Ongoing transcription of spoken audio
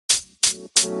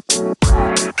Hi,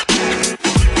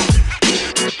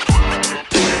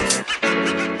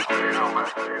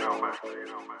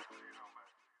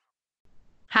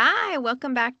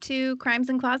 welcome back to Crimes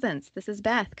and Closets. This is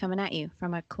Beth coming at you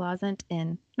from a closet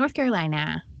in North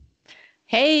Carolina.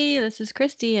 Hey, this is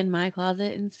Christy in my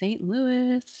closet in St.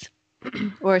 Louis.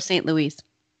 Or St. Louis.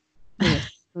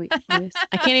 Louis. I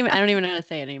don't even know how to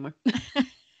say it anymore.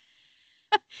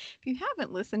 If you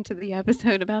haven't listened to the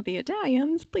episode about the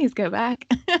Italians, please go back.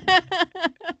 How's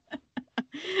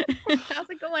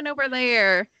it going over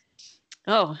there?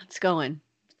 Oh, it's going.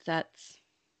 That's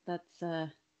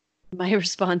my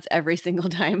response every single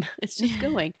time. It's just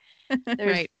going.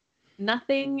 There's Right.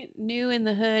 nothing new in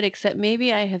the hood except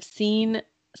maybe I have seen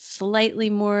slightly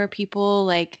more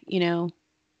people out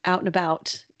and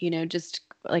about, just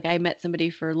like I met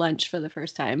somebody for lunch for the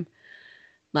first time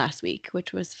last week,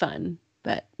 which was fun,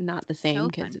 but not the same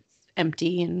because it's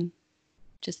empty and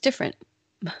just different.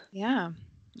 Yeah,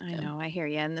 I know. I hear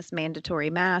you. In this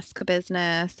mandatory mask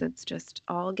business, it's just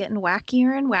all getting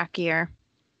wackier and wackier.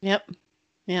 Yep.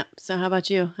 So how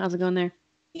about you? How's it going there?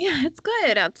 Yeah, it's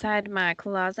good outside my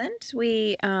closet.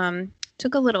 We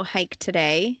took a little hike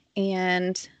today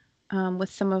and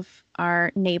with some of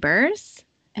our neighbors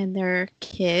and their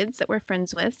kids that we're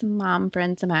friends with, some mom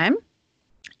friends of mine.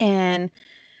 And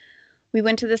we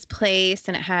went to this place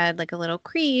and it had like a little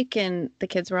creek and the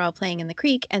kids were all playing in the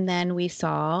creek. And then we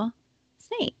saw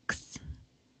snakes.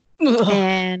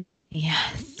 And yeah,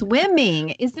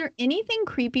 swimming. Is there anything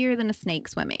creepier than a snake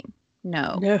swimming?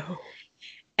 No. No.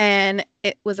 And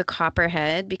it was a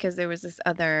copperhead because there was this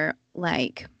other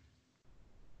like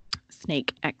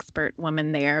snake expert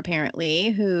woman there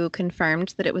apparently who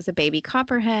confirmed that it was a baby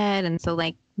copperhead. And so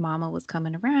like mama was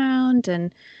coming around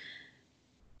and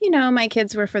my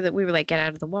kids were we were like, get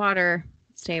out of the water,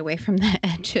 stay away from the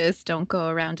edges, don't go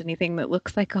around anything that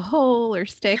looks like a hole or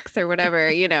sticks or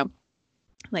whatever,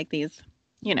 like these,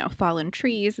 fallen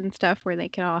trees and stuff where they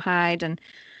can all hide. And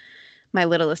my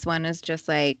littlest one is just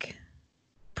like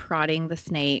prodding the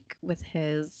snake with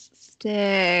his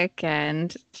stick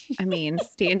and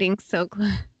standing so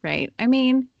close, right?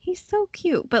 He's so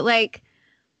cute, but like,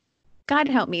 God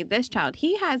help me, this child,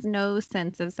 he has no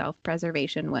sense of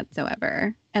self-preservation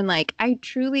whatsoever. And like, I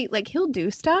truly, like, he'll do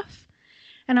stuff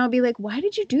and I'll be like, why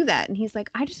did you do that? And he's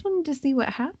like, I just wanted to see what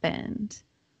happened.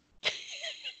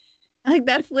 Like,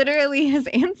 that's literally his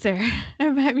answer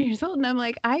at 5 years old. And I'm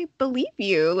like, I believe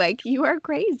you. Like, you are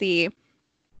crazy.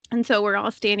 And so we're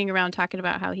all standing around talking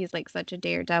about how he's like such a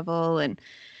daredevil and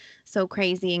so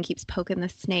crazy and keeps poking the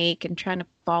snake and trying to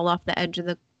fall off the edge of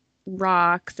the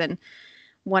rocks. And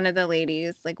one of the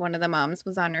ladies, like one of the moms,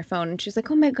 was on her phone and she's like,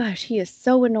 oh my gosh, he is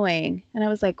so annoying. And I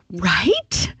was like,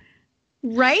 right?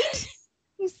 Right?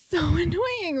 He's so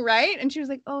annoying, right? And she was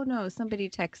like, oh no, somebody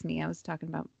texted me. I was talking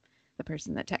about the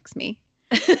person that texted me.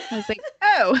 I was like,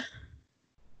 oh,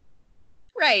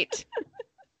 right.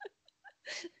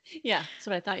 Yeah, that's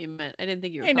what I thought you meant. I didn't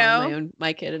think you were calling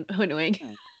my kid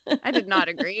annoying. I did not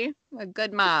agree. A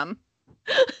good mom.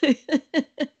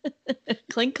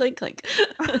 Clink, clink, clink.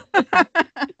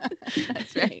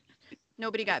 That's right.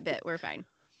 Nobody got bit. We're fine.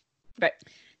 Right.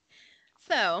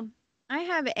 So I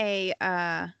have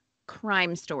a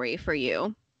crime story for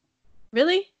you.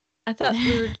 Really? I thought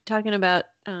we were talking about,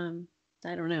 I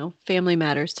don't know, family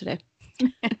matters today.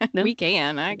 No? We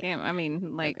can. I can.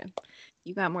 Okay.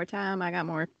 You got more time. I got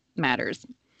more matters.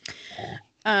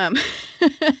 I'm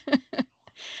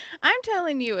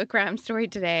telling you a crime story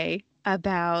today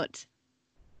about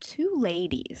two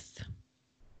ladies.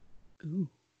 Ooh.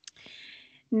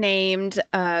 Named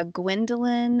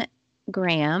Gwendolyn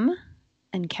Graham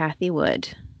and Kathy Wood.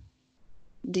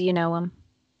 Do you know them?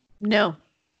 No.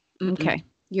 Mm-mm. Okay.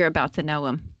 You're about to know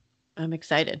them. I'm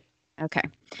excited. Okay.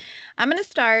 I'm going to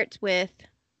start with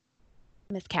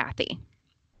Miss Kathy.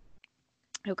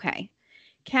 Okay.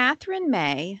 Catherine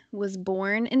May was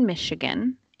born in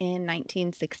Michigan in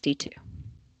 1962.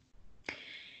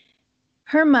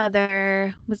 Her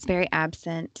mother was very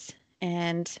absent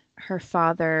and her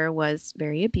father was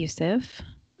very abusive.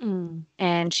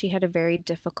 And she had a very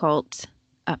difficult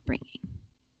upbringing,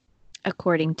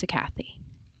 according to Kathy.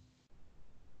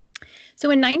 So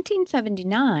in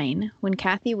 1979, when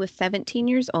Kathy was 17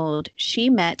 years old, she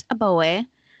met a boy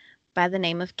by the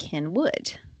name of Ken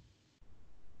Wood.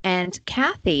 And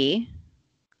Kathy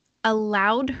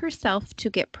allowed herself to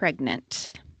get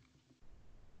pregnant.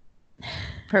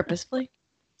 Purposefully?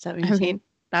 Is that what you're saying?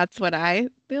 That's what I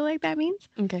feel like that means.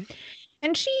 Okay.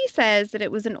 And she says that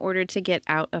it was in order to get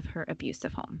out of her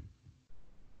abusive home.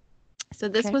 So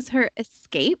this was her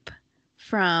escape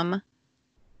from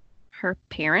her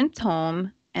parents'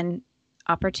 home and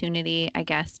opportunity, I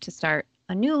guess, to start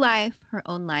a new life, her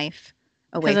own life,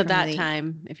 away Because at from that the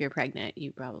time, if you're pregnant,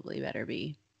 you probably better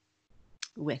be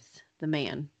with the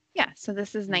man. yeah. So this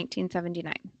is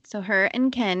 1979. So her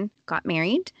and Ken got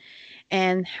married,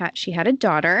 and she had a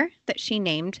daughter that she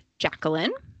named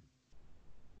Jacqueline.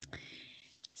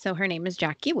 So her name is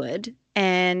Jackie Wood.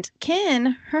 And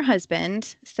Ken, her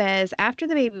husband, says after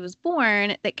the baby was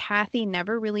born that Kathy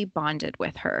never really bonded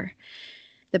with her,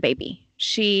 the baby.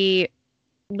 She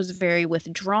was very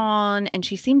withdrawn and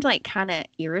she seemed like kind of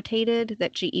irritated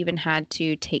that she even had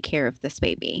to take care of this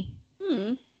baby.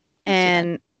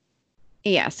 And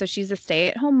yeah, so she's a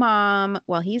stay-at-home mom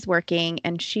while he's working,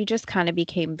 and she just kind of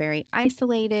became very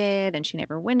isolated and she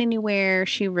never went anywhere.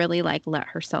 She really like let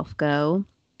herself go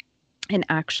and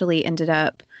actually ended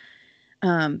up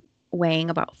weighing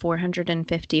about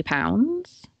 450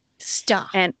 pounds. Stop.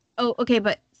 And oh, okay,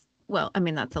 but well, I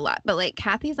mean that's a lot. But like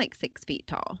Kathy's like 6 feet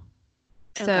tall.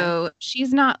 So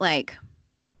she's not like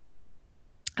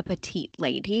a petite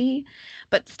lady,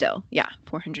 but still, yeah,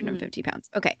 450 pounds.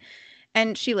 Okay.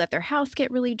 And she let their house get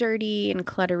really dirty and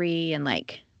cluttery and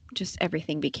like just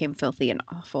everything became filthy and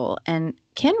awful. And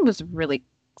Ken was really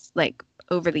like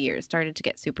over the years started to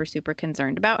get super, super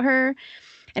concerned about her.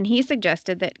 And he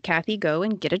suggested that Kathy go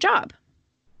and get a job.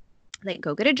 Like,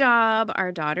 go get a job.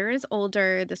 Our daughter is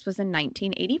older. This was in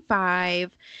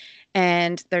 1985.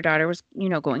 And their daughter was,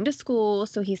 going to school.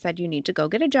 So he said, you need to go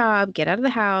get a job, get out of the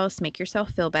house, make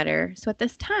yourself feel better. So at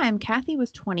this time, Kathy was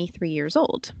 23 years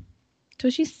old. So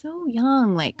she's so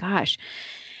young, like, gosh.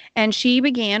 And she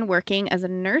began working as a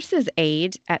nurse's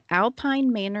aide at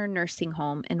Alpine Manor Nursing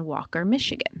Home in Walker,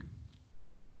 Michigan.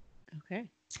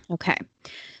 Okay.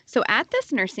 So at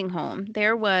this nursing home,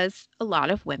 there was a lot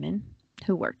of women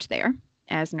who worked there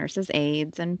as nurses'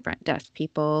 aides and front desk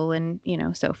people and,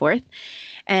 so forth.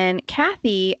 And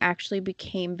Kathy actually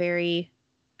became very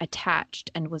attached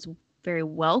and was very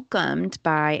welcomed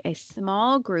by a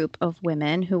small group of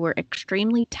women who were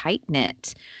extremely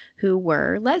tight-knit, who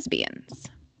were lesbians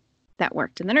that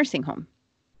worked in the nursing home.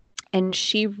 And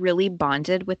she really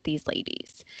bonded with these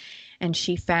ladies. And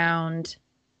she found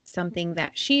something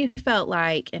that she felt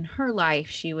like in her life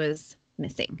she was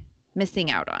missing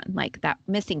out on, like that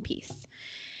missing piece.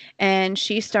 And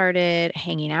she started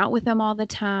hanging out with them all the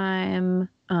time.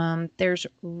 There's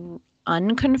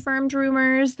unconfirmed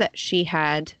rumors that she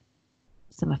had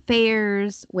some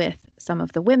affairs with some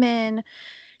of the women.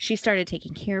 She started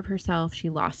taking care of herself. She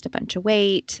lost a bunch of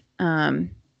weight.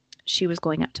 She was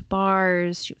going out to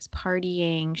bars. She was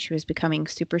partying. She was becoming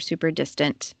super, super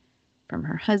distant from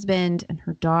her husband and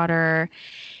her daughter,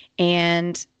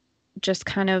 and just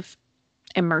kind of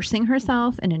immersing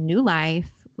herself in a new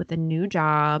life with a new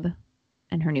job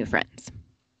and her new friends.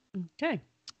 Okay.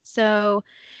 So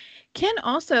Ken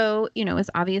also, is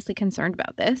obviously concerned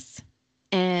about this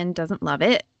and doesn't love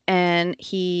it. And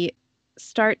he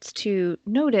starts to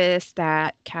notice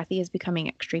that Kathy is becoming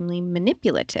extremely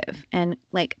manipulative and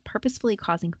like purposefully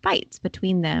causing fights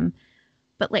between them,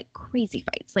 but like crazy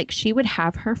fights. Like she would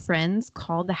have her friends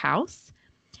call the house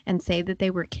and say that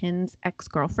they were Ken's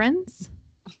ex-girlfriends.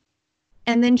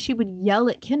 And then she would yell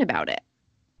at Ken about it.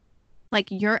 Like,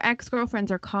 your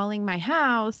ex-girlfriends are calling my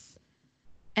house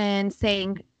and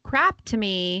saying crap to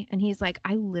me. And he's like,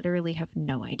 I literally have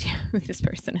no idea who this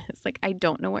person is. Like, I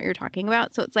don't know what you're talking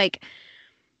about. So it's like,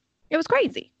 it was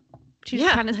crazy. She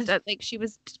just kind of like she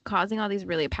was causing all these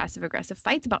really passive aggressive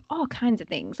fights about all kinds of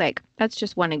things. Like, that's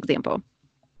just one example.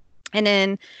 And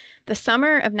in the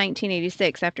summer of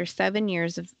 1986, after 7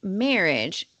 years of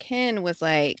marriage, Ken was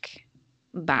like,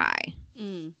 bye.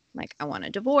 Like, I want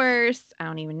a divorce. I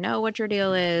don't even know what your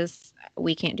deal is.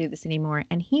 We can't do this anymore.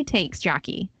 And he takes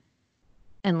Jackie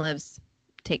and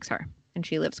takes her, and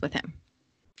she lives with him.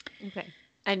 Okay.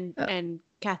 And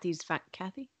Kathy's fine.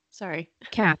 Kathy? Sorry.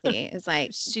 Kathy is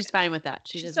like, she's fine with that.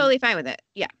 She's totally fine with it.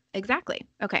 Yeah, exactly.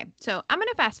 Okay. So I'm going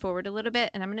to fast forward a little bit,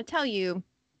 and I'm going to tell you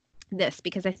this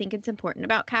because I think it's important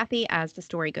about Kathy as the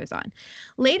story goes on.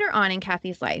 Later on in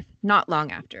Kathy's life, not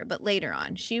long after, but later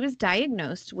on, she was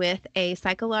diagnosed with a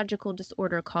psychological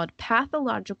disorder called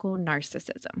pathological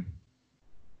narcissism.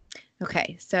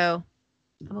 Okay, so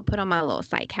I'm going to put on my little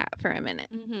psych hat for a minute.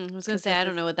 I was going to say, I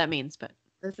don't know what that means, but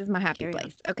this is my happy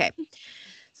place. Okay.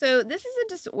 So this is a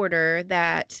disorder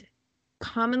that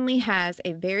commonly has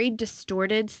a very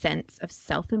distorted sense of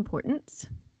self-importance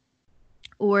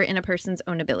or in a person's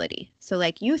own ability. So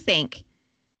like you think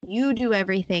you do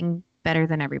everything better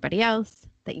than everybody else,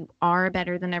 that you are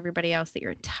better than everybody else, that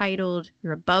you're entitled,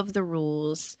 you're above the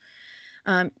rules.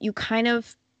 You kind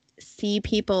of see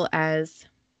people as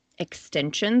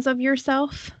extensions of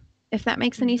yourself if that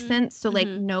makes any sense. So like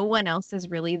no one else is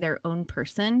really their own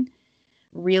person.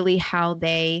 Really how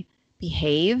they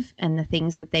behave and the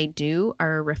things that they do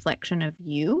are a reflection of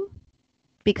you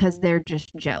because they're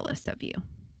just jealous of you.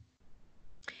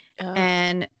 Oh.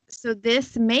 And so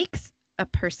this makes a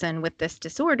person with this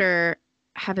disorder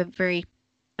have a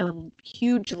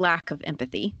huge lack of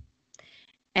empathy.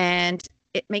 And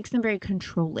it makes them very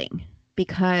controlling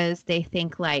because they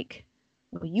think like,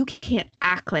 well, you can't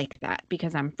act like that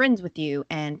because I'm friends with you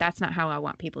and that's not how I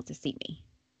want people to see me.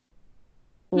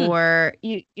 Or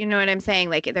you know what I'm saying?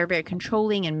 Like they're very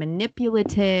controlling and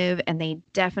manipulative and they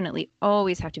definitely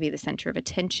always have to be the center of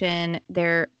attention.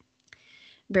 They're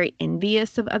very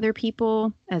envious of other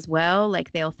people as well.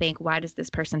 Like they'll think, why does this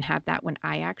person have that when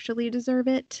I actually deserve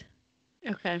it?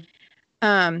 Okay.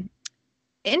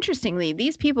 Interestingly,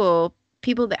 these people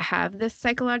that have this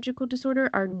psychological disorder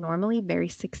are normally very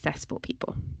successful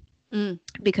people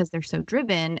because they're so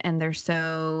driven and they're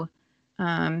so,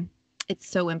 it's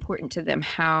so important to them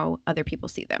how other people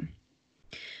see them.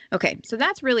 Okay, so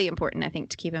that's really important, I think,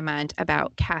 to keep in mind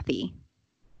about Kathy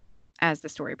as the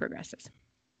story progresses.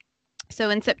 So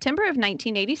in September of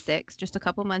 1986, just a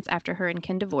couple months after her and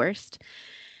Ken divorced,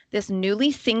 this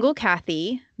newly single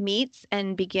Kathy meets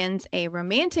and begins a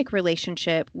romantic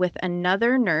relationship with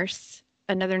another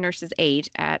nurse's aide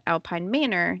at Alpine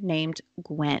Manor named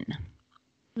Gwen.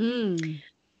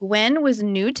 Gwen was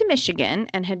new to Michigan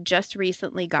and had just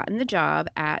recently gotten the job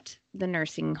at the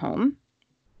nursing home.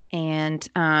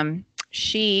 And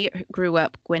she grew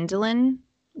up Gwendolyn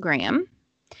Graham.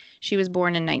 She was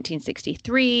born in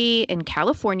 1963 in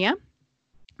California.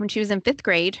 When she was in 5th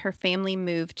grade, her family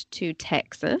moved to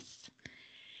Texas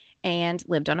and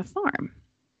lived on a farm.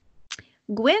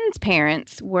 Gwen's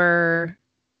parents were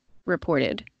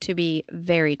reported to be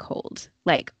very cold,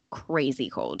 like crazy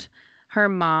cold. Her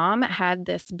mom had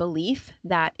this belief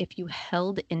that if you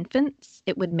held infants,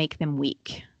 it would make them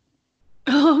weak.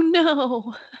 Oh,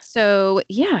 no. So,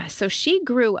 yeah, so she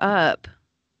grew up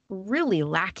really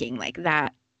lacking like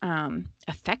that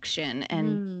affection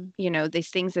and, you know, these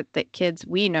things that kids,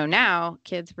 we know now,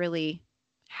 kids really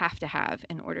have to have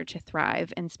in order to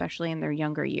thrive, and especially in their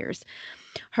younger years.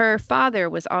 Her father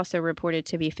was also reported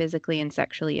to be physically and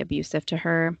sexually abusive to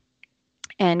her.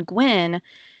 And Gwen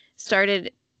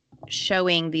started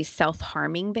showing these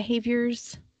self-harming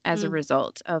behaviors as a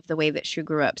result of the way that she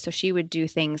grew up. So she would do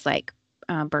things like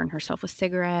burn herself with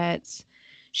cigarettes.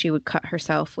 She would cut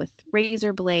herself with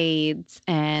razor blades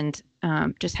and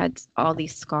just had all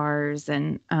these scars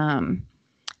and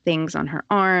things on her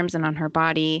arms and on her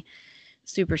body.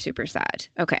 Super, super sad.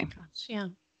 Okay. Gosh, yeah.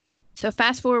 So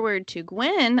fast forward to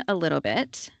Gwen a little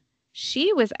bit.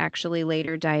 She was actually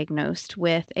later diagnosed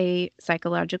with a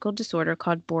psychological disorder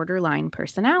called borderline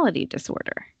personality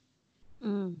disorder.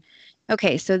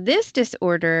 Okay, so this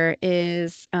disorder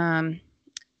is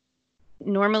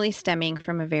normally stemming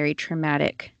from a very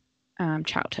traumatic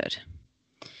childhood.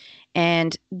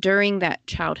 And during that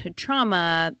childhood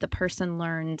trauma, the person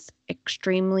learns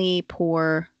extremely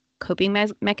poor coping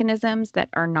mechanisms that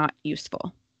are not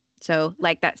useful. So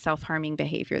like that self-harming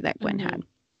behavior that Gwen had.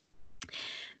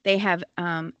 They have,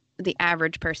 the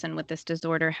average person with this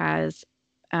disorder has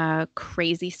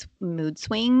crazy mood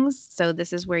swings. So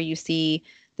this is where you see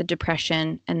the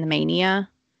depression and the mania,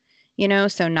 you know,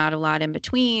 so not a lot in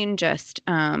between, just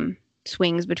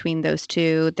swings between those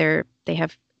two. They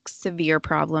have severe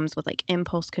problems with like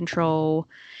impulse control.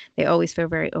 They always feel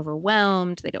very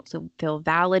overwhelmed. They don't feel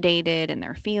validated in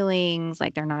their feelings,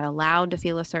 like they're not allowed to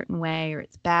feel a certain way or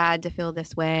it's bad to feel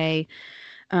this way.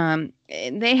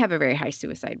 They have a very high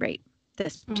suicide rate,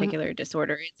 this particular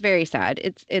disorder. It's very sad.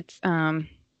 It's a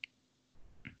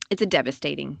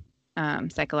devastating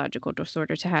psychological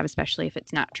disorder to have, especially if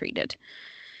it's not treated.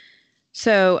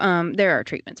 So there are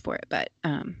treatments for it, but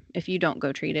if you don't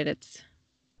go treat it,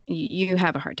 you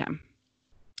have a hard time.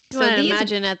 So I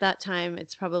imagine at that time,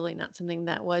 it's probably not something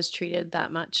that was treated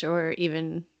that much or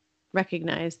even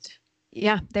recognized.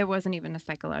 Yeah, there wasn't even a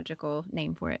psychological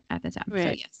name for it at the time. Right. So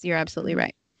yes, you're absolutely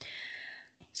right.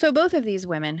 So both of these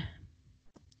women,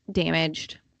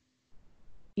 damaged,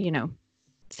 you know,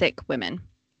 sick women,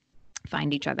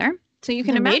 find each other. So you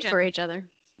can imagine made for each other.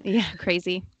 Yeah,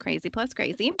 crazy plus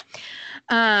crazy.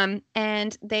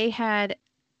 And they had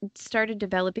started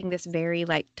developing this very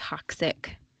like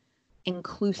toxic,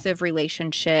 inclusive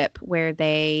relationship where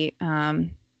they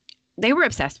were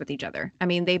obsessed with each other. I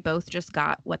mean, they both just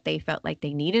got what they felt like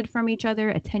they needed from each other,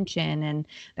 attention and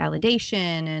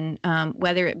validation, and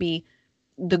whether it be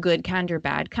the good kind or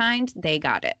bad kind, they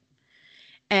got it.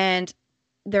 And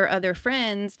their other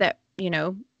friends that, you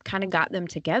know, kind of got them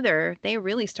together, they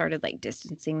really started like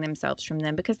distancing themselves from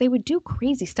them because they would do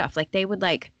crazy stuff. Like they would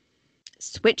like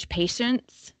switch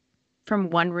patients from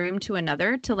one room to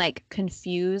another to like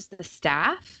confuse the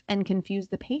staff and confuse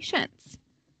the patients.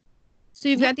 So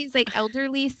you've got these like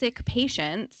elderly sick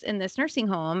patients in this nursing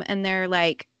home, and they're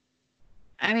like,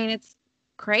 I mean, it's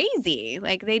crazy.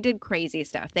 Like they did crazy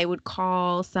stuff. They would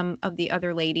call some of the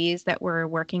other ladies that were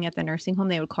working at the nursing home.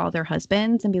 They would call their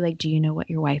husbands and be like, do you know what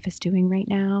your wife is doing right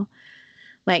now?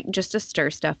 Like just to stir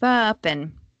stuff up.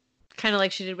 And kind of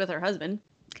like she did with her husband.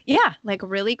 Yeah, like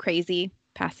really crazy,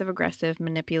 passive aggressive,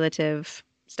 manipulative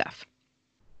stuff.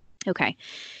 Okay.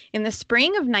 In the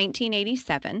spring of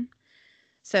 1987,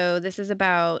 so this is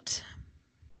about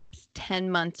 10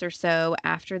 months or so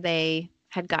after they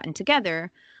had gotten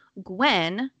together,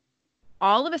 Gwen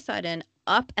all of a sudden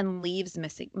up and leaves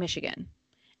Michigan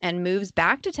and moves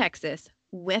back to Texas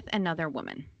with another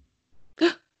woman.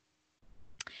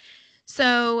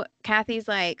 So Kathy's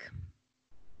like,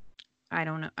 I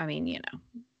don't know. I mean, you know,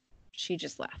 she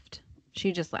just left.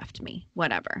 She just left me,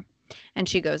 whatever. And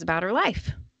she goes about her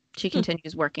life. She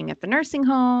continues working at the nursing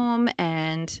home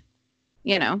and,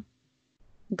 you know,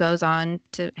 goes on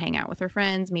to hang out with her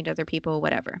friends, meet other people,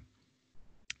 whatever.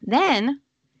 Then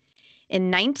in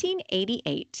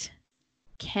 1988,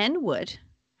 Ken Wood,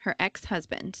 her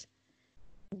ex-husband,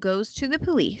 goes to the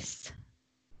police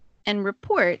and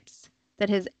reports that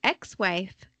his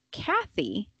ex-wife,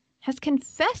 Kathy, has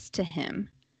confessed to him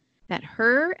that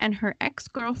her and her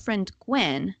ex-girlfriend,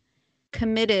 Gwen,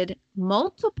 committed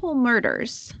multiple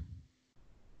murders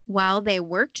while they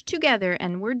worked together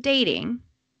and were dating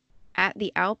at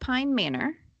the Alpine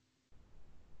Manor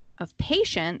of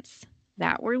patients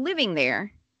that were living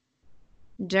there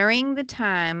during the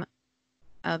time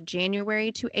of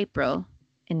January to April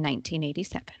in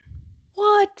 1987.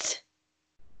 What?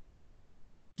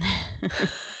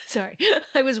 Sorry,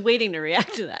 I was waiting to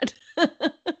react to that.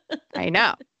 I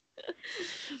know.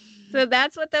 So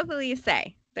that's what the police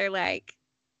say. They're like,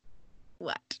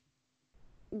 what?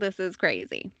 This is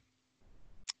crazy.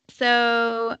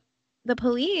 So the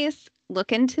police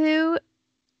look into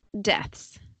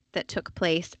deaths that took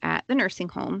place at the nursing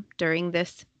home during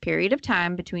this period of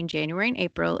time between January and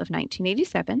April of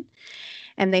 1987.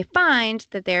 And they find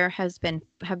that there have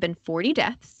been 40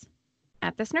 deaths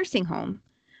at this nursing home,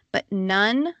 but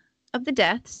none of the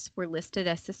deaths were listed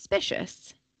as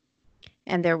suspicious.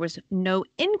 And there was no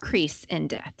increase in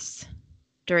deaths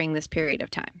during this period of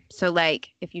time. So like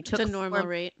if you took it's a normal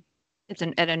rate. It's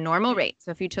at a normal rate.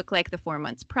 So if you took like the 4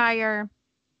 months prior,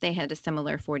 they had a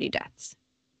similar 40 deaths.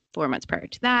 4 months prior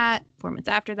to that, 4 months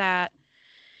after that.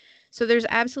 So there's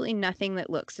absolutely nothing that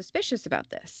looks suspicious about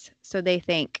this. So they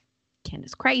think Ken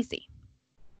is crazy.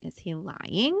 Is he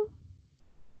lying?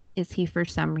 Is he for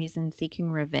some reason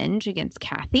seeking revenge against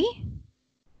Kathy?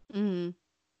 Mm-hmm.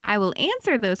 I will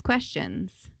answer those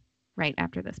questions right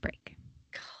after this break.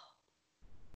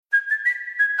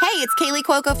 Hey, it's Kaylee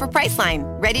Cuoco for Priceline.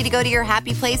 Ready to go to your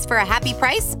happy place for a happy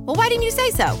price? Well, why didn't you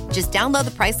say so? Just download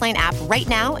the Priceline app right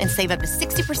now and save up to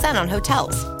 60% on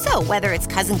hotels. So whether it's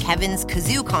Cousin Kevin's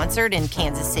Kazoo Concert in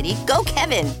Kansas City, go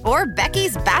Kevin, or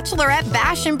Becky's Bachelorette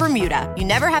Bash in Bermuda, you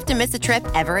never have to miss a trip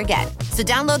ever again. So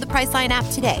download the Priceline app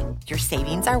today. Your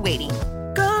savings are waiting.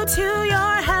 Go to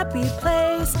your happy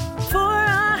place for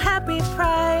a happy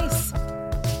price.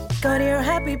 Go to your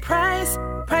happy price,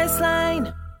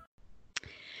 Priceline.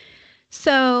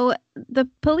 So the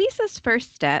police's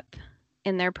first step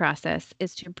in their process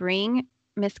is to bring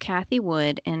Miss Kathy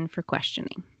Wood in for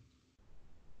questioning.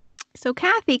 So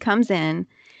Kathy comes in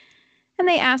and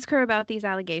they ask her about these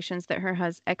allegations that her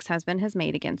ex-husband has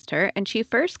made against her. And she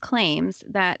first claims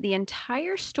that the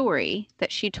entire story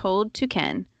that she told to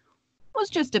Ken was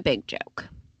just a big joke.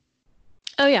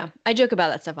 Oh, yeah. I joke about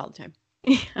that stuff all the time.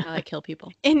 I like kill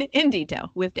people. In detail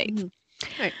with dates.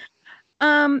 Mm-hmm.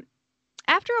 Right.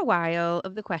 After a while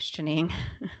of the questioning,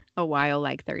 a while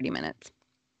like 30 minutes,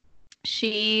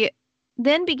 she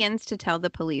then begins to tell the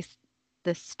police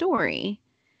the story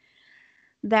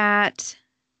that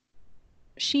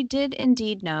she did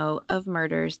indeed know of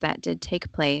murders that did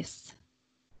take place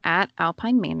at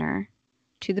Alpine Manor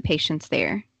to the patients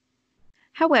there.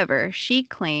 However, she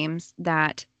claims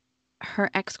that her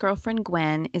ex-girlfriend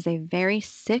Gwen is a very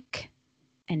sick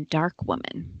and dark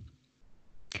woman.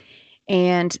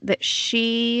 And that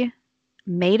she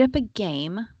made up a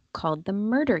game called the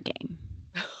murder game.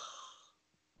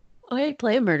 I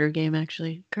play a murder game,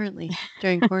 actually, currently,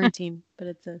 during quarantine. But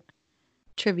it's a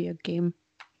trivia game.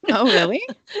 Oh, really?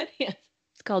 Yes.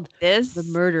 It's called The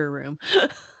Murder Room.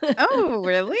 Oh,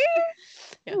 really?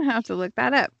 Yeah. I'll have to look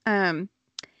that up.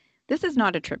 This is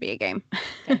not a trivia game.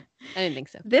 I didn't think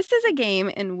so. This is a game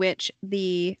in which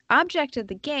the object of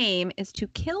the game is to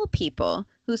kill people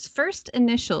whose first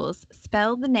initials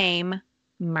spell the name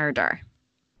murder.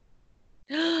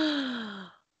 I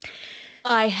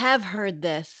have heard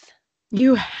this.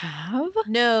 You have?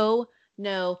 No.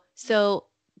 So,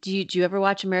 do you ever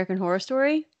watch American Horror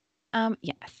Story?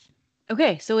 Yes.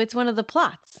 Okay, so it's one of the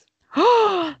plots.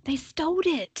 Oh, they stole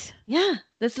it. Yeah,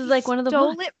 this is like one of the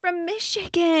Stole plots. it from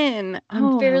Michigan.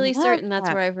 I'm fairly love certain that's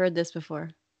that. where I've heard this before.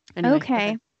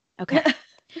 Anyway, Okay.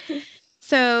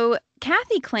 So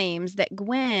Kathy claims that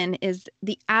Gwen is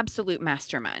the absolute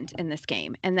mastermind in this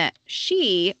game and that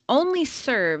she only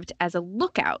served as a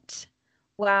lookout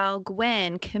while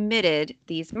Gwen committed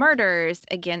these murders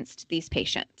against these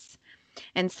patients,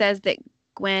 and says that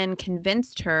Gwen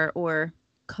convinced her or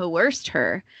coerced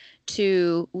her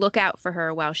to look out for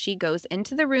her while she goes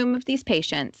into the room of these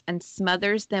patients and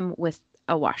smothers them with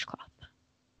a washcloth.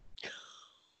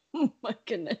 Oh my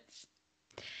goodness.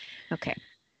 Okay.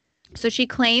 So she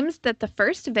claims that the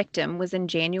first victim was in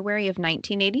January of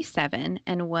 1987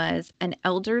 and was an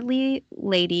elderly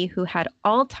lady who had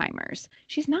Alzheimer's.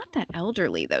 She's not that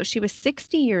elderly, though. She was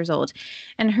 60 years old,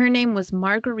 and her name was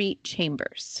Marguerite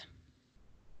Chambers.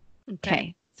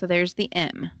 Okay. So there's the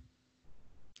M.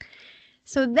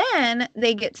 So then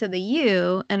they get to the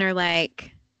U and are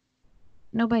like,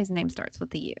 nobody's name starts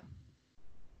with the U.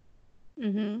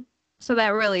 Mm-hmm. So that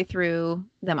really threw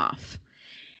them off.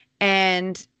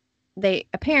 And they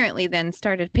apparently then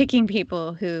started picking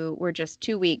people who were just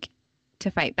too weak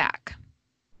to fight back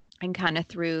and kind of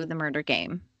threw the murder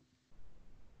game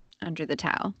under the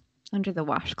towel, under the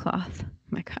washcloth. Oh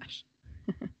my gosh.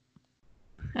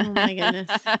 Oh my goodness.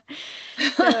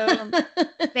 So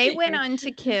they went on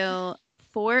to kill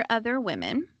 4 other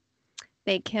women.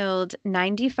 They killed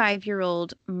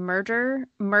 95-year-old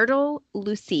Myrtle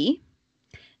Lucy,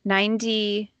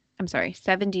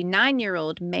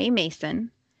 79-year-old Mae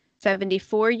Mason,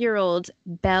 74-year-old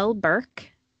Belle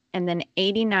Burke, and then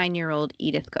 89-year-old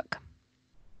Edith Cook.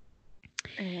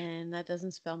 And that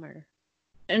doesn't spell murder.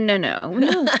 No.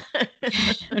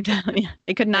 I'm telling you,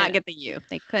 they could not get the U.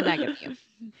 They could not get the U.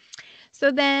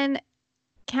 So then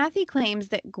Kathy claims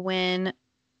that Gwen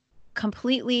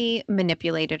completely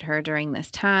manipulated her during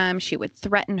this time. She would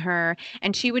threaten her,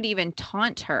 and she would even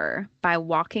taunt her by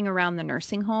walking around the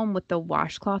nursing home with the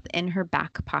washcloth in her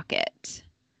back pocket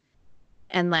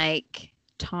and like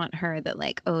taunt her that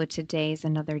like, oh, today's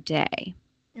another day.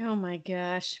 Oh my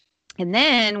gosh. And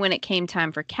then when it came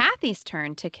time for Kathy's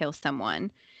turn to kill someone,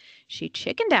 she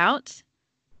chickened out.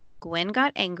 Gwen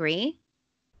got angry,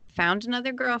 found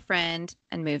another girlfriend,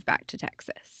 and moved back to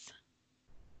Texas.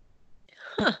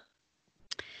 Huh.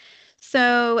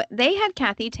 So they had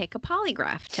Kathy take a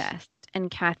polygraph test, and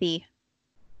Kathy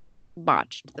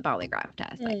botched the polygraph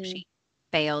test. Like she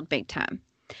failed big time.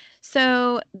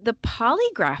 So the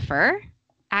polygrapher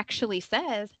actually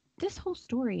says this whole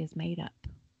story is made up.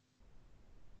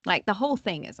 Like the whole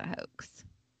thing is a hoax.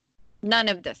 None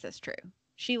of this is true.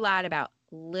 She lied about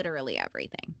literally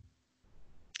everything.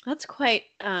 That's quite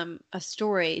a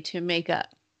story to make up.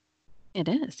 It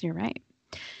is. You're right.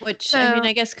 Which, I mean,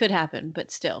 I guess could happen,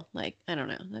 but still, like, I don't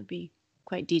know. That'd be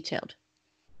quite detailed.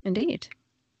 Indeed.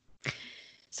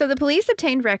 So the police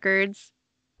obtained records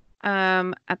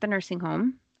at the nursing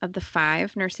home of the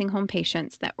 5 nursing home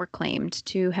patients that were claimed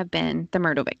to have been the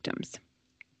murder victims.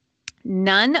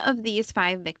 None of these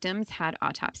 5 victims had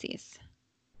autopsies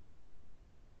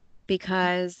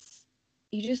because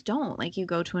you just don't. Like, you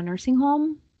go to a nursing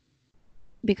home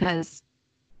because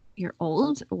you're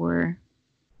old or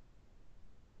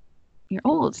you're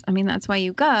old. I mean, that's why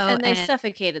you go. And they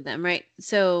suffocated them, right?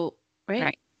 So,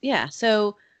 right? Yeah.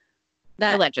 So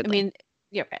that, allegedly. I mean,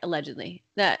 yeah, right, allegedly.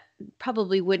 That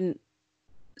probably wouldn't,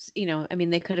 I mean,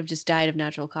 they could have just died of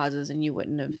natural causes and you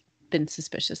wouldn't have been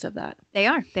suspicious of that. They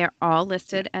are. They're all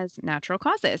listed as natural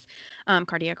causes.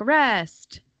 Cardiac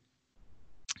arrest,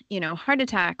 heart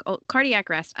attack, cardiac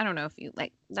arrest. I don't know if you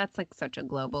that's like such a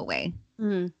global way.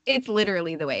 Mm. It's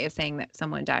literally the way of saying that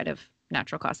someone died of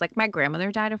natural cause. Like my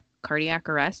grandmother died of cardiac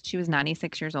arrest. She was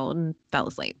 96 years old and fell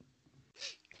asleep.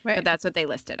 Right. But that's what they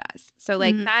listed as. So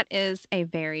that is a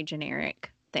very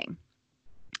generic thing.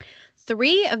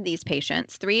 3 of these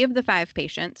patients, 3 of the 5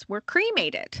 patients were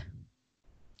cremated.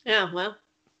 Yeah, well.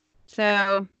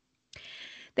 So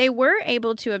they were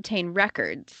able to obtain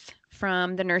records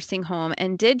from the nursing home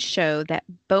and did show that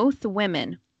both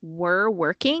women were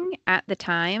working at the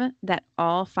time that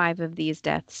all 5 of these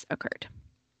deaths occurred.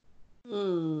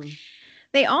 Mm.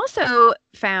 They also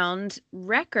found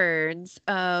records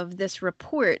of this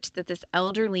report that this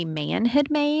elderly man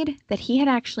had made that he had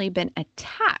actually been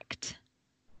attacked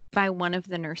by one of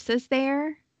the nurses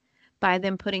there by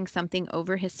them putting something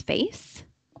over his face,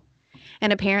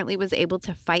 and apparently was able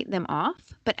to fight them off.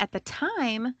 But at the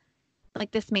time,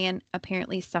 like, this man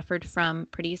apparently suffered from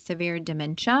pretty severe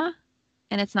dementia,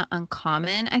 and it's not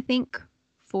uncommon, I think,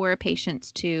 for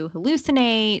patients to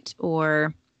hallucinate,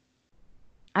 or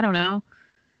I don't know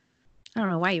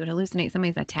why you would hallucinate.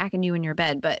 Somebody's attacking you in your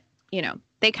bed, but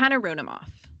they kind of wrote him off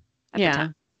at the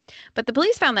time. But the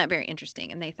police found that very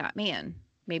interesting, and they thought, man,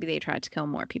 maybe they tried to kill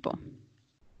more people.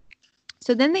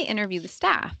 So then they interview the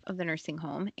staff of the nursing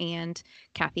home and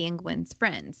Kathy and Gwen's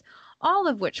friends, all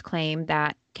of which claim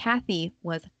that Kathy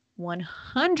was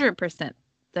 100%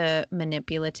 the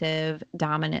manipulative,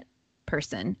 dominant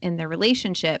person in their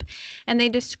relationship. And they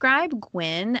describe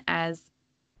Gwen as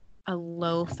a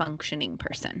low-functioning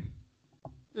person.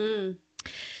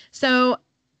 So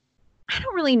I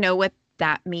don't really know what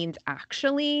that means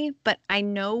actually, but I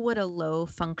know what a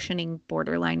low-functioning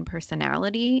borderline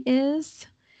personality is.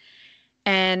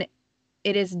 And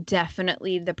it is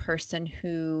definitely the person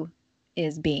who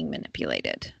is being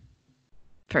manipulated.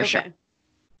 For sure.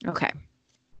 Okay.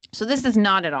 So this is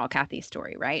not at all Kathy's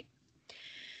story, right?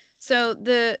 So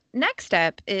the next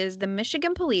step is the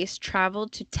Michigan police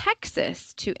traveled to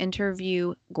Texas to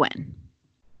interview Gwen.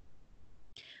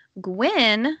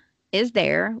 Gwen is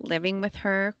there living with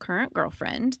her current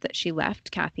girlfriend that she left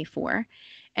Kathy for,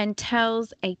 and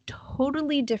tells a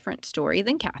totally different story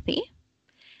than Kathy,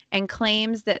 and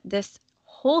claims that this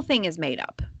whole thing is made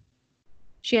up.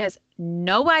 She has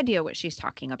no idea what she's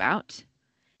talking about.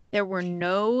 There were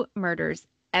no murders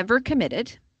ever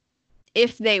committed.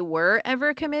 If they were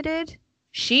ever committed,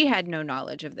 she had no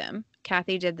knowledge of them.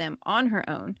 Kathy did them on her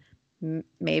own.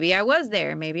 Maybe I was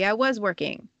there. Maybe I was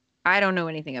working. I don't know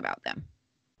anything about them.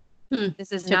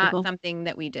 This is typical. Not something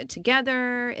that we did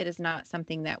together. It is not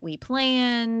something that we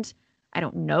planned. I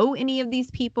don't know any of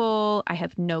these people. I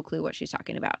have no clue what she's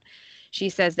talking about. She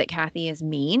says that Kathy is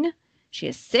mean. She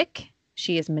is sick.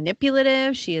 She is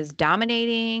manipulative. She is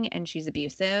dominating, and she's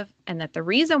abusive. And that the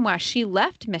reason why she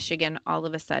left Michigan all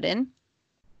of a sudden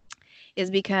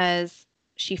is because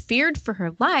she feared for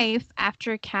her life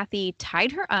after Kathy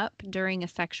tied her up during a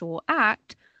sexual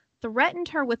act, threatened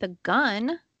her with a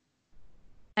gun,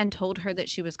 and told her that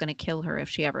she was going to kill her if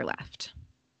she ever left.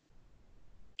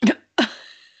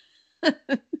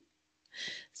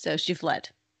 So she fled.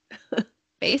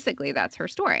 Basically, that's her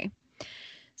story.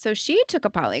 So she took a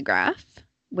polygraph,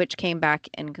 which came back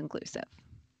inconclusive.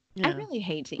 Yeah. I really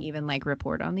hate to even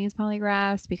report on these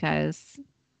polygraphs because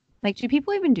do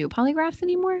people even do polygraphs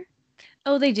anymore?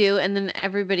 Oh, they do. And then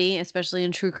everybody, especially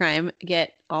in true crime,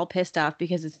 get all pissed off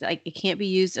because it's it can't be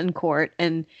used in court,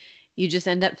 and you just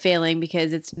end up failing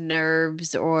because it's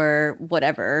nerves or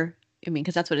whatever. I mean,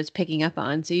 because that's what it's picking up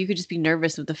on. So you could just be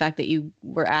nervous with the fact that you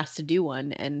were asked to do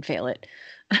one and fail it.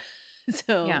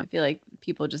 So yeah. I feel like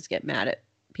people just get mad at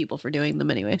people for doing them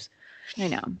anyways. I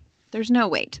know. There's no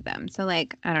weight to them. So I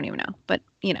don't even know. But,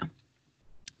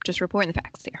 just reporting the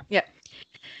facts here. Yeah.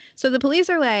 So the police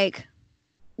are like,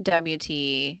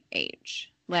 WTH.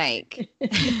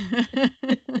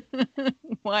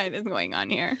 What is going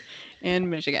on here in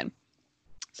Michigan?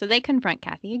 So they confront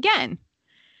Kathy again.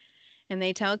 And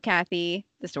they tell Kathy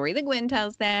the story that Gwen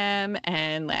tells them.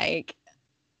 And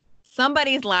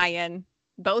somebody's lying.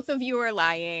 Both of you are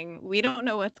lying. We don't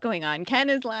know what's going on. Ken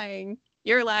is lying.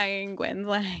 You're lying. Gwen's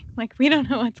lying. We don't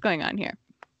know what's going on here.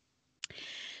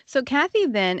 So Kathy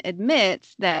then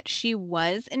admits that she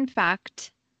was, in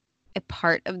fact, a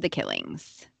part of the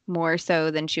killings, more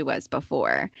so than she was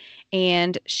before.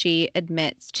 And she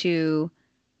admits to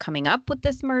coming up with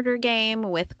this murder game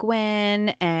with Gwen,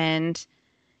 and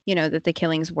that the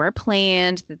killings were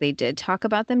planned, that they did talk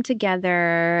about them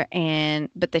together,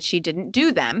 but that she didn't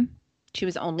do them. She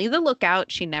was only the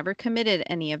lookout. She never committed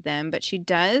any of them, but she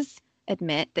does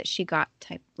admit that she got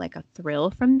a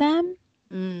thrill from them.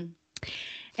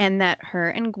 And that her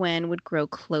and Gwen would grow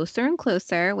closer and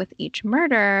closer with each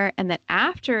murder, and that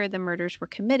after the murders were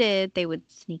committed, they would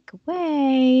sneak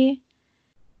away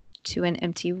to an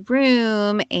empty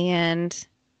room and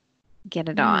get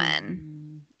it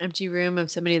on. Empty room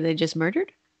of somebody they just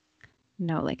murdered?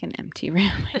 No, an empty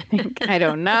room, I think. I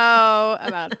don't know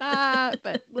about that,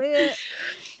 but bleh.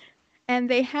 And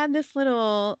they had this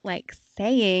little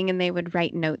saying, and they would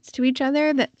write notes to each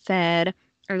other that said,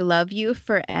 "I love you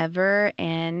forever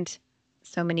and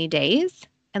so many days."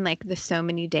 And the so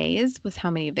many days was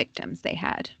how many victims they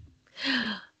had.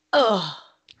 Oh.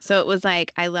 So it was I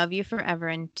love you forever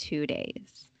in 2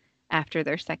 days after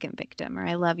their second victim, or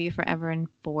I love you forever in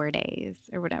 4 days,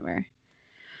 or whatever.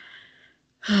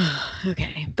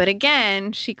 Okay. But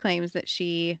again, she claims that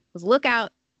she was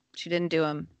lookout. She didn't do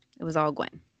them. It was all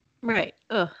Gwen. Right.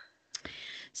 Ugh.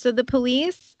 So the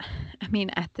police, I mean,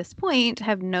 at this point,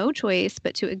 have no choice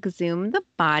but to exhume the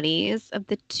bodies of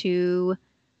the 2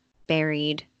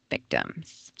 buried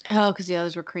victims. Oh, because the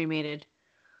others were cremated.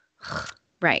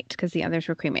 Right, because the others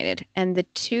were cremated. And the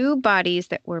 2 bodies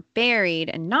that were buried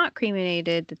and not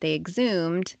cremated that they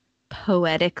exhumed,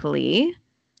 poetically,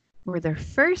 were their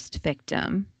first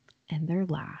victim and their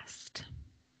last.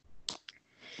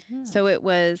 So it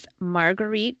was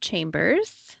Marguerite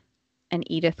Chambers and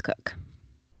Edith Cook.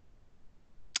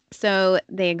 So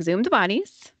they exhumed the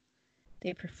bodies,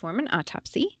 they performed an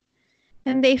autopsy,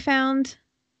 and they found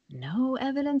no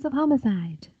evidence of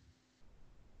homicide.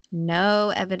 No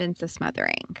evidence of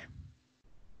smothering.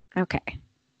 Okay.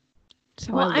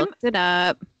 So I looked it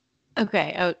up.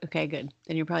 Okay. Oh, okay, good.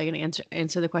 Then you're probably going to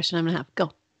answer the question I'm going to have.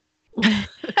 Go.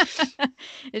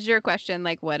 Is your question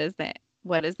like, what is the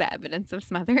evidence of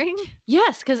smothering?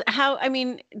 Yes, because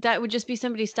that would just be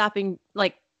somebody stopping,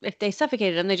 like, if they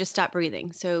suffocated them, they just stopped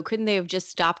breathing. So couldn't they have just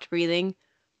stopped breathing?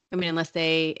 I mean, unless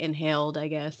they inhaled, I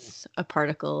guess, a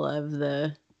particle of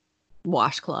the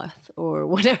washcloth or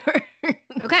whatever.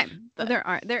 Okay. But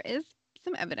there is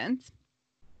some evidence.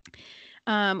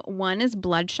 One is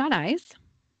bloodshot eyes.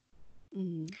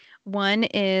 Mm-hmm. One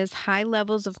is high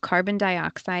levels of carbon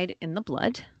dioxide in the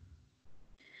blood.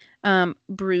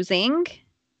 Bruising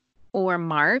or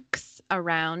marks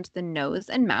around the nose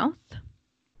and mouth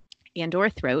and or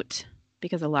throat,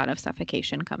 because a lot of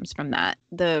suffocation comes from that.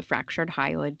 The fractured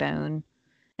hyoid bone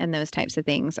and those types of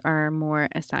things are more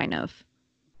a sign of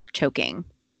choking,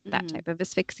 that type of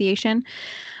asphyxiation.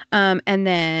 And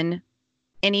then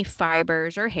any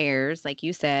fibers or hairs, like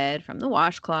you said, from the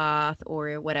washcloth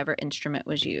or whatever instrument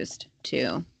was used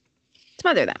to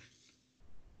smother them.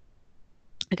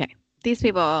 Okay. These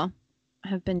people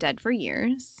have been dead for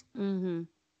years. Mm-hmm.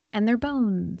 And they're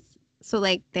bones. So,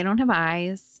 like, they don't have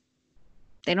eyes.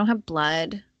 They don't have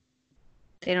blood.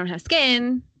 They don't have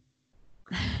skin.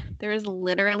 There is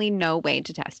literally no way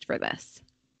to test for this.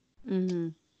 Mm-hmm.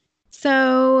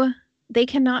 So they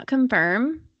cannot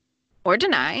confirm or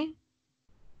deny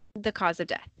the cause of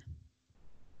death.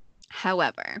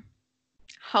 However,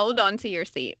 hold on to your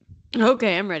seat.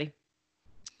 Okay, I'm ready.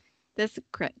 This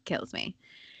kills me.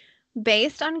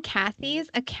 Based on Kathy's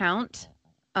account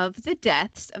of the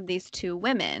deaths of these 2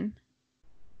 women,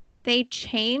 they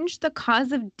changed the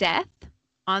cause of death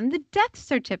on the death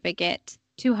certificate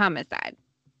to homicide.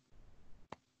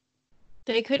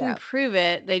 They couldn't prove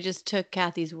it. They just took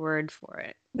Kathy's word for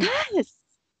it. Yes.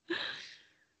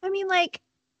 I mean, like,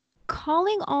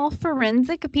 calling all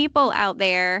forensic people out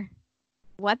there,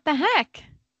 what the heck?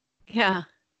 Yeah.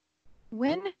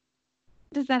 When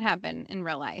does that happen in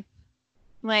real life?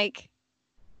 Like,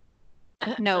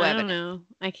 no evidence. I don't know.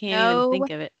 I can't even think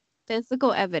of it.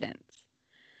 Physical evidence.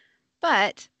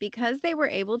 But because they were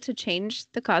able to change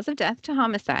the cause of death to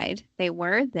homicide, they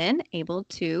were then able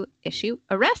to issue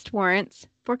arrest warrants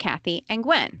for Kathy and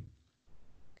Gwen,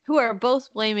 who are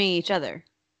both blaming each other.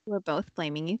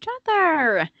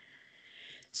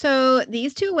 So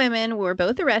these 2 women were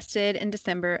both arrested in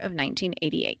December of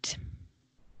 1988.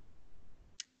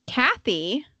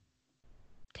 Kathy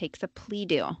takes a plea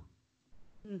deal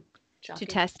to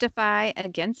testify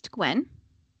against Gwen.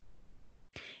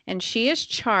 And she is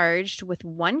charged with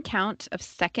 1 count of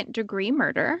second-degree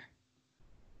murder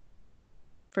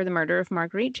for the murder of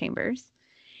Marguerite Chambers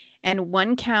and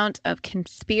 1 count of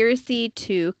conspiracy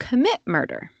to commit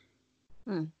murder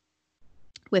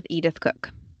with Edith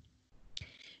Cook.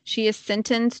 She is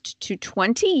sentenced to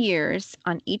 20 years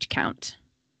on each count,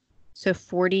 so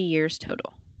 40 years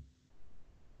total.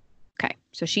 Okay,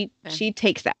 so she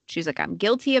takes that. She's like, I'm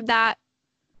guilty of that.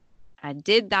 I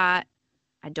did that.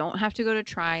 I don't have to go to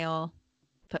trial.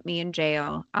 Put me in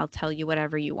jail. I'll tell you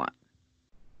whatever you want.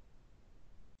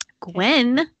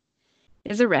 Gwen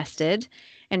is arrested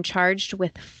and charged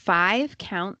with 5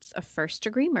 counts of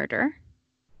first-degree murder.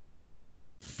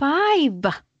 5.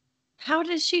 How?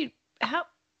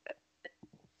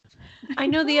 I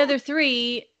know the other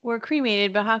 3 were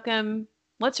cremated, but how come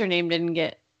what's-her-name didn't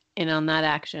get in on that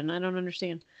action? I don't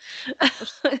understand.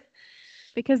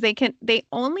 Because they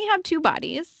only have 2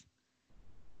 bodies.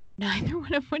 Neither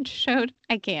one of which showed.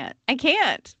 I can't.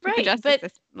 Right,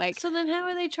 but so then how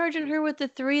are they charging her with the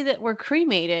 3 that were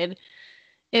cremated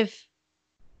if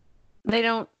they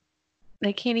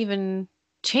can't even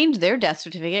change their death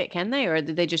certificate, can they? Or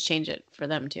did they just change it for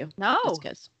them too? No.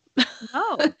 Just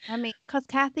No. I mean, because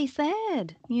Kathy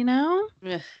said,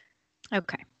 Ugh.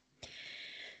 Okay.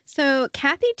 So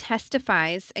Kathy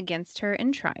testifies against her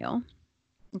in trial.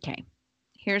 Okay.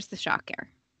 Here's the shocker.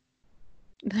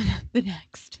 The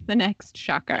next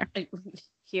shocker.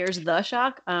 Here's the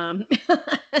shock.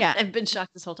 Yeah. I've been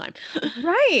shocked this whole time.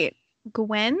 Right.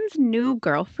 Gwen's new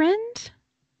girlfriend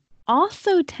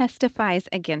also testifies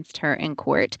against her in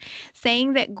court,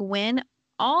 saying that Gwen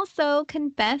also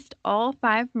confessed all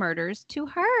 5 murders to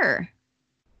her.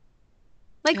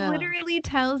 Like, Oh. literally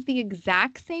tells the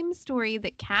exact same story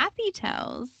that Kathy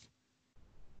tells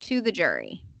to the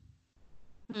jury.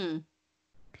 Hmm.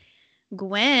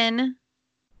 Gwen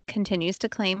continues to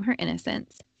claim her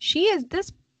innocence.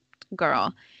 This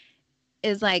girl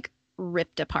is like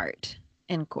ripped apart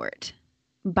in court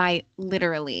by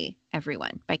literally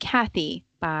everyone, by Kathy,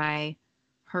 by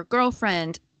her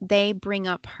girlfriend. They bring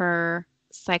up her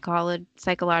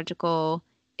psychological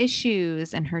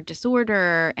issues and her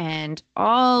disorder and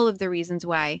all of the reasons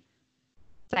why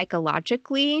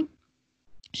psychologically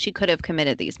she could have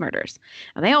committed these murders.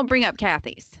 And they don't bring up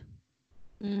Kathy's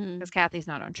because Kathy's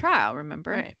not on trial,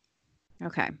 remember? Right.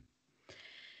 Okay.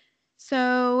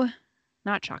 So,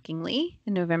 not shockingly,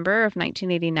 in November of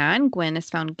 1989, Gwen is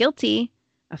found guilty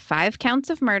of 5 counts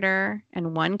of murder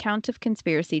and 1 count of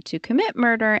conspiracy to commit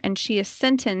murder, and she is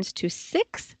sentenced to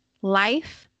 6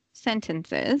 life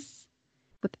sentences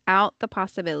without the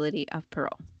possibility of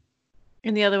parole.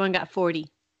 And the other one got 40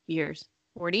 years.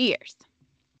 40 years.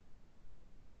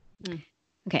 Mm.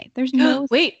 Okay, there's no...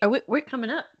 Wait, we're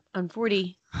coming up on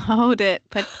 40. Hold it.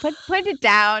 Put it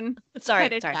down. Sorry.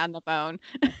 Put it down the phone.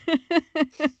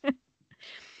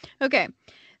 Okay.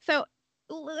 So,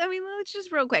 I mean, let's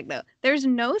just real quick, though. There's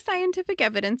no scientific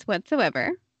evidence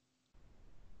whatsoever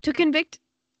to convict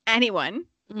anyone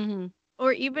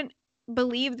or even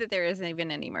believe that there isn't even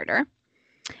any murder.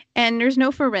 And there's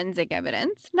no forensic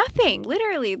evidence. Nothing.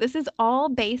 Literally, this is all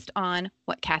based on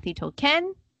what Kathy told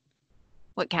Ken,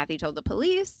 what Kathy told the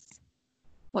police,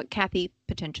 what Kathy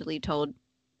potentially told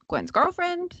Gwen's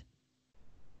girlfriend.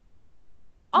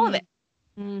 All of it.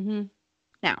 Mm-hmm.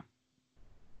 Now.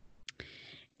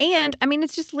 And, I mean,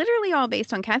 it's just literally all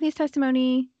based on Kathy's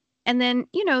testimony. And then,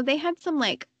 they had some,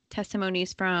 like,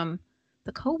 testimonies from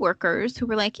the co-workers who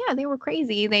were like, yeah, they were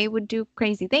crazy. They would do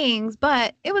crazy things,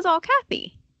 but it was all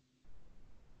Kathy.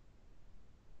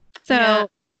 So,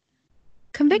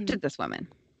 convicted this woman.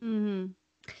 Mm-hmm.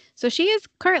 So, she is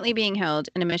currently being held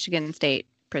in a Michigan state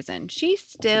prison. She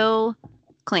still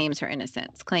claims her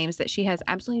innocence, claims that she has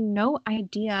absolutely no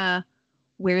idea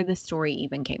where the story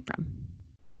even came from.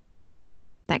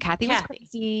 That Kathy was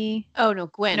crazy. Oh, no,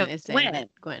 Gwen No, is saying that.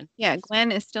 Gwen. Yeah,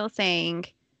 Gwen is still saying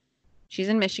she's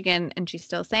in Michigan and she's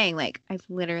still saying, like, I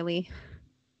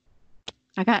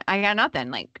got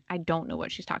nothing. Like, I don't know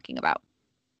what she's talking about.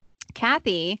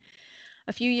 Kathy,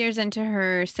 a few years into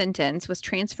her sentence, was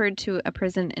transferred to a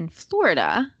prison in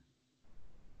Florida.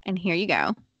 And here you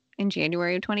go. In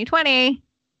January of 2020,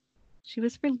 she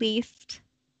was released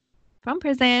from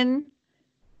prison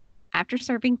after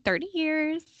serving 30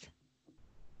 years.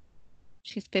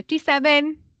 She's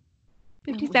 57.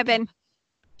 57.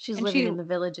 She's And living in the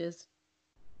Villages.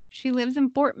 She lives in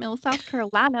Fort Mill, South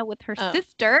Carolina with her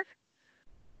sister.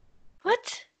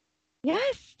 What?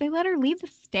 Yes, they let her leave the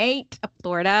state of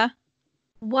Florida.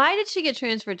 Why did she get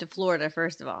transferred to Florida,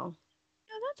 first of all?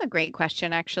 That's a great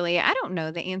question, actually. I don't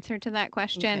know the answer to that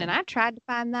question, and I tried to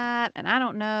find that, and I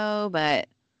don't know, but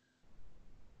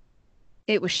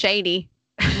it was shady.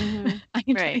 I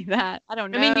can tell you that. I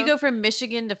don't know. I mean, you go from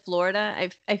Michigan to Florida.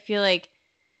 I feel like,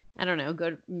 I don't know,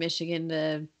 go to Michigan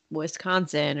to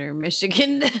Wisconsin or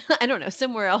Michigan, I don't know,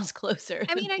 somewhere else closer.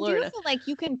 I mean, I Florida. do feel like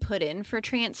you can put in for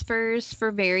transfers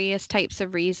for various types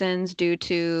of reasons due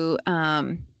to,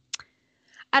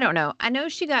 I don't know. I know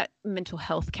she got mental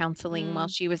health counseling while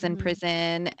she was in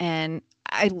prison, and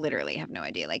I literally have no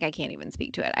idea. Like, I can't even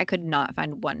speak to it. I could not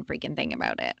find one freaking thing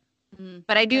about it.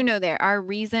 But I do know there are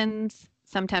reasons.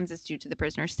 Sometimes it's due to the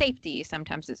prisoner's safety.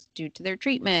 Sometimes it's due to their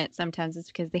treatment. Sometimes it's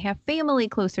because they have family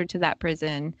closer to that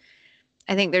prison.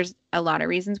 I think there's a lot of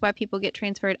reasons why people get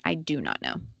transferred. I do not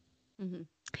know.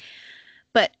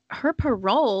 But her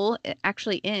parole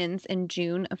actually ends in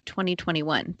June of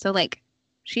 2021. So, like,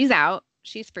 she's out.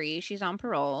 She's free. She's on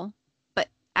parole. But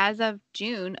as of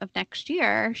June of next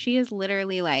year, she is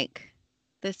literally like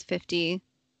this 50,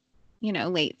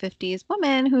 late 50s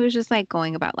woman who is just like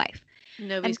going about life.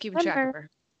 Nobody's keeping track of her.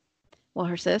 Well,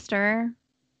 her sister,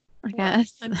 I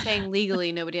guess. I'm saying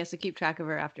legally, nobody has to keep track of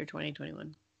her after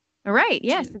 2021. Right.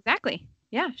 Yes, exactly.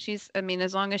 Yeah.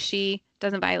 As long as she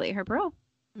doesn't violate her parole,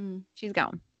 she's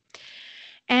gone.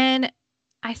 And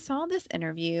I saw this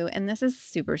interview, and this is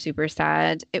super, super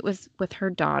sad. It was with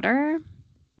her daughter,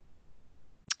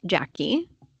 Jackie,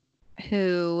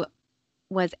 who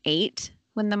was 8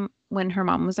 when her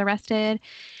mom was arrested.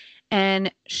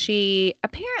 And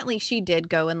apparently she did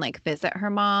go and like visit her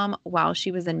mom while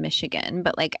she was in Michigan.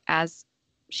 But like as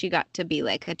she got to be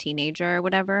like a teenager or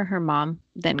whatever, her mom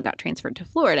then got transferred to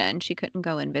Florida and she couldn't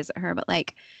go and visit her. But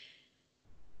like,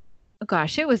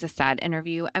 gosh, it was a sad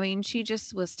interview. I mean, she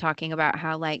just was talking about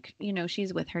how like,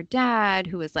 she's with her dad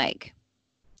who was like,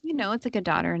 it's like a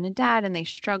daughter and a dad and they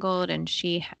struggled, and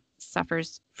she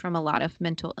suffers from a lot of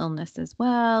mental illness as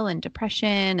well and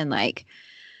depression and like,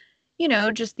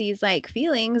 just these like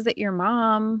feelings that your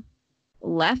mom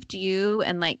left you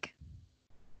and like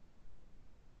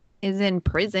is in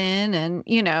prison and,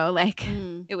 like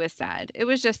it was sad. It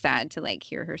was just sad to like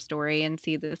hear her story and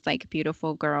see this like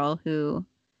beautiful girl who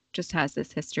just has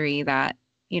this history that,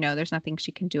 there's nothing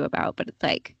she can do about, but it's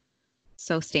like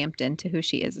so stamped into who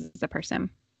she is as a person.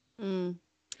 So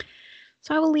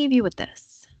I will leave you with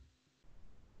this.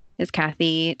 Is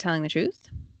Kathy telling the truth?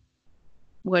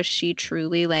 Was she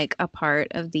truly like a part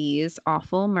of these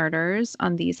awful murders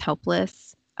on these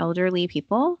helpless elderly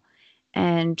people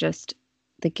and just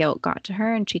the guilt got to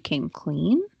her and she came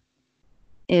clean?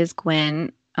 Is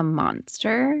Gwen a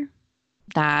monster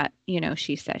that,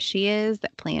 she says she is,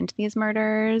 that planned these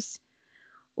murders?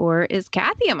 Or is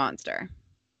Kathy a monster?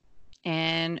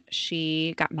 And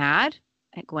she got mad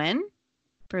at Gwen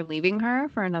for leaving her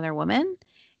for another woman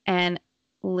and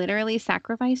literally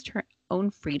sacrificed her own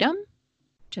freedom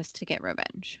just to get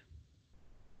revenge.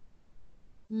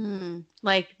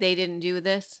 Like they didn't do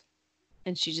this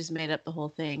and she just made up the whole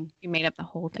thing. She made up the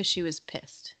whole thing. Because she was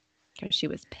pissed. Because she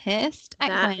was pissed at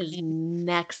That Gwen. is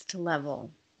next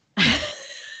level.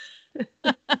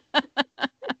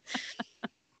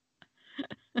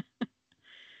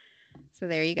 So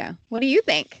there you go. What do you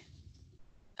think?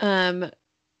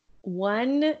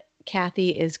 One, Kathy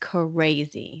is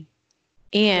crazy.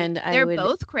 And they're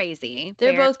both crazy.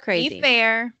 They're both crazy. Be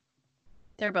fair.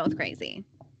 They're both crazy.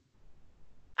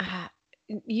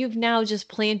 You've now just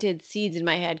planted seeds in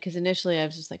my head because initially I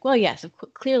was just like, well, yes,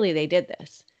 clearly they did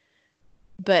this.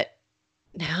 But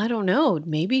now I don't know.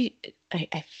 Maybe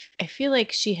I feel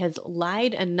like she has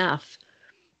lied enough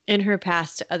in her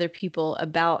past to other people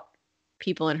about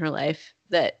people in her life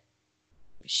that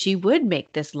she would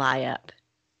make this lie up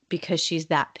because she's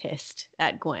that pissed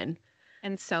at Gwen.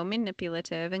 And so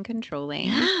manipulative and controlling.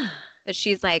 Yeah. That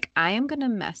she's like, I am going to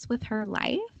mess with her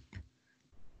life,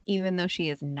 even though she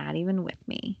is not even with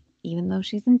me, even though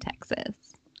she's in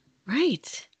Texas.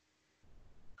 Right.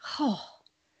 Oh,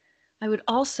 I would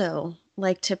also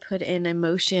like to put in a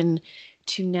motion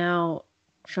to now,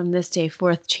 from this day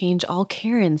forth, change all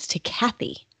Karens to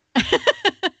Kathy.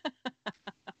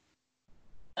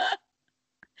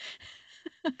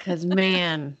 Because,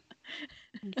 man,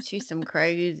 she's some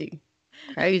crazy.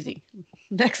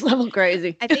 Next level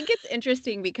crazy. I think it's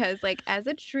interesting because, like, as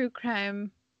a true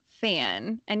crime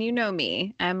fan, and you know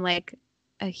me, I'm like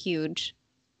a huge,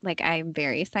 like, I'm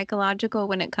very psychological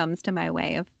when it comes to my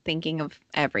way of thinking of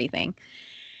everything.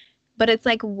 But it's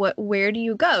like, where do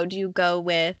you go? Do you go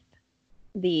with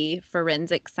the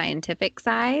forensic scientific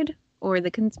side or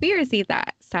the conspiracy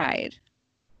side?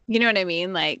 You know what I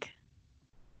mean? Like,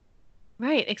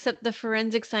 right. Except the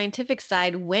forensic scientific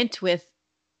side went with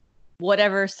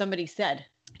whatever somebody said.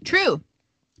 True.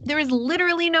 There is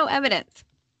literally no evidence.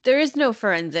 There is no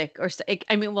forensic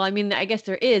I guess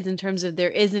there is in terms of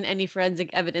there isn't any forensic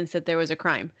evidence that there was a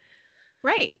crime.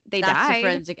 Right. That's the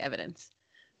forensic evidence.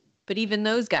 But even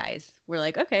those guys were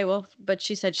like, okay, well, but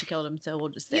she said she killed him, so we'll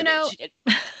just say that she did.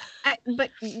 But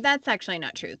that's actually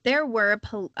not true. There were,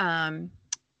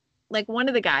 like one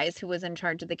of the guys who was in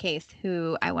charge of the case,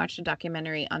 who I watched a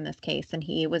documentary on this case, and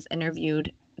he was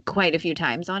interviewed quite a few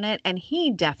times on it. And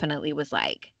he definitely was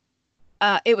like,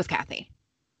 it was Kathy.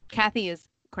 Kathy is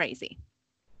crazy.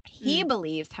 He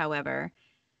believes, however,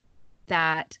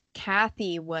 that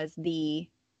Kathy was the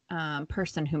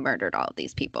person who murdered all of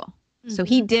these people. Mm-hmm. So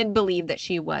he did believe that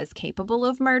she was capable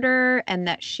of murder and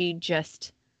that she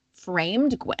just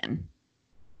framed Gwen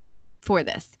for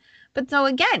this. But so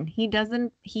again, he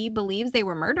believes they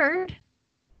were murdered.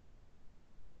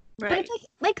 Right. But it's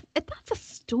like that's a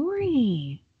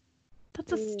story.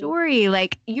 That's a story.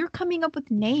 Like, you're coming up with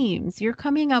names. You're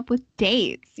coming up with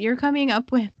dates. You're coming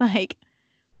up with, like,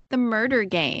 the murder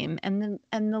game and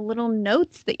the little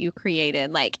notes that you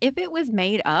created. Like, if it was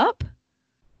made up,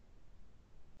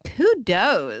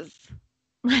 kudos.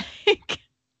 Like,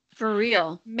 for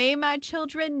real. May my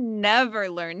children never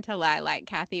learn to lie like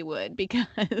Kathy would, because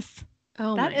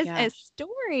that is a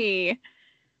story.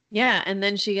 Yeah, and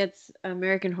then she gets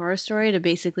American Horror Story to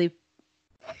basically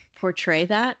portray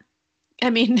that. I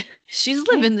mean, she's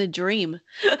living the dream.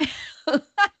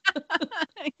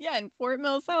 Yeah, in Fort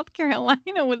Mill, South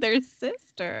Carolina with her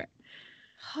sister.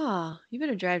 Huh. You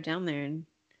better drive down there and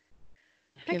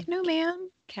Heck give no, man.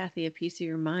 Kathy a piece of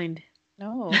your mind.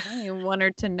 No, I don't even want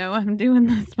her to know I'm doing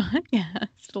this podcast.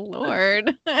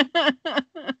 Lord.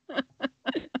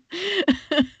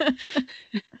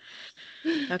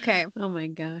 Okay. Oh my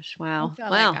gosh. Wow. That's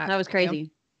all I Wow. got That was for you.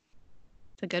 crazy.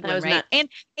 It's a good That one, was right?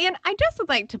 nuts. And I just would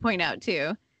like to point out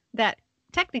too that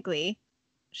technically,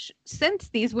 since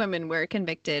these women were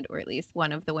convicted, or at least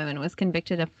one of the women was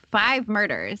convicted of 5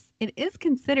 murders, it is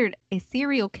considered a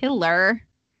serial killer.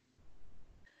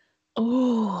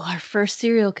 Oh, our first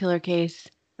serial killer case.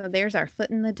 So there's our foot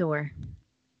in the door.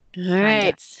 All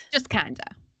right. Just kinda.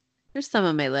 There's some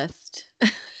on my list.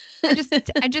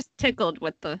 I just tickled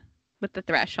with the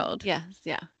threshold. Yes.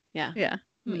 Yeah. Yeah. Yeah.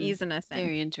 I'm Hmm. easing us in.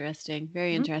 Very interesting.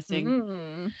 Very interesting.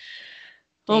 Mhm.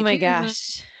 Oh Stay my tuned.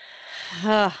 gosh.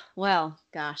 Well,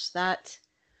 gosh, that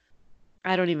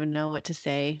I don't even know what to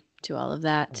say to all of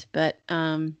that, but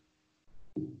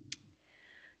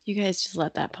you guys just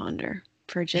let that ponder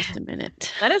for just a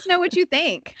minute. Let us know what you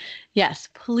think. Yes,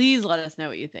 please let us know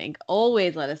what you think.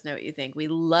 Always let us know what you think. We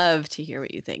love to hear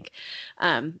what you think.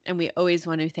 And we always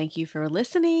want to thank you for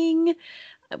listening.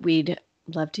 We'd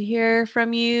love to hear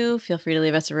from you. Feel free to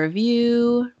leave us a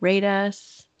review, rate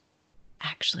us.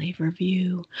 Actually,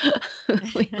 review.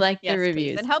 We like Yes, the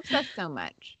reviews. please. It helps us so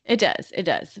much. It does. It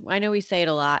does. I know we say it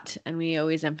a lot and we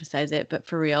always emphasize it, but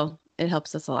for real, it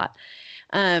helps us a lot.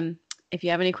 If you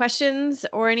have any questions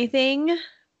or anything,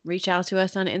 reach out to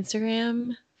us on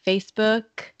Instagram, Facebook,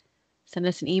 send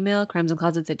us an email,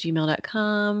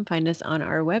 crimesandclosets@gmail.com. Find us on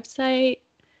our website,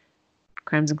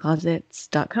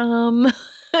 crimesandclosets.com.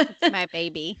 It's my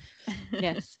baby.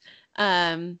 Yes.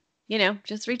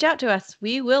 Just reach out to us.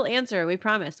 We will answer. We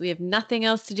promise. We have nothing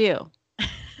else to do.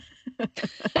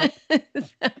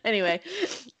 Anyway,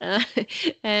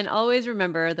 and always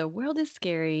remember, the world is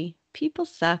scary. People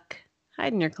suck.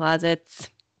 Hide in your closets.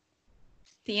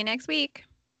 See you next week.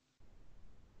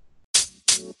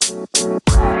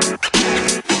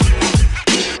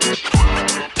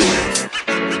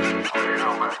 You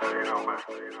know,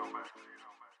 man.